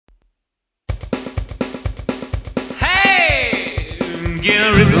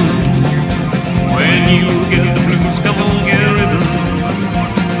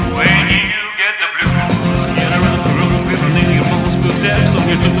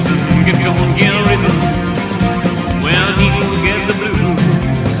blues and get going, get rhythm. When you get the blues,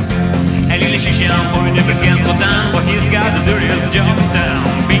 a little shoeshine for he never gets no down, but he's got the dirtiest job in town.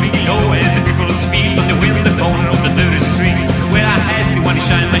 Below at the people's feet on the wind, the corner of the dirty street. Well, I asked him when he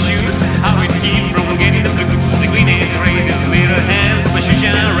shined my shoes, how it keep from getting the blues. The green hands raised his little hand, my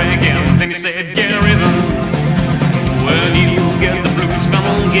shoeshine rag out. Then he said, get rhythm. When you get the blues, come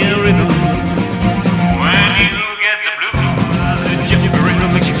on, get rhythm. When you get the blues, the jump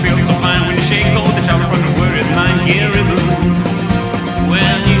rhythm makes you feel so fine. When you shake all the trouble from the worried mind, get rhythm.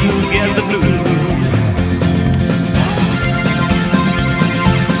 When you get the blues.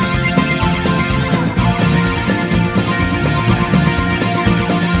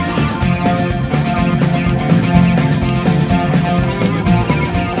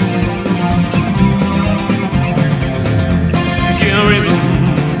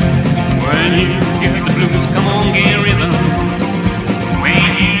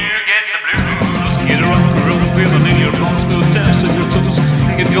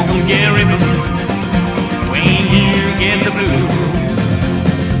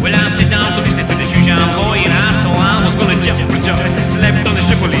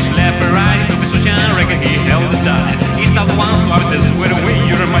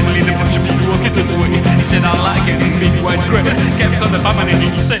 He said I like it and be quite great. Kept on the bum and he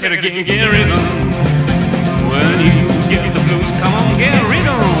said again, get rhythm. When you get the blues, come on, get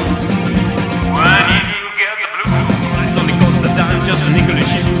rhythm.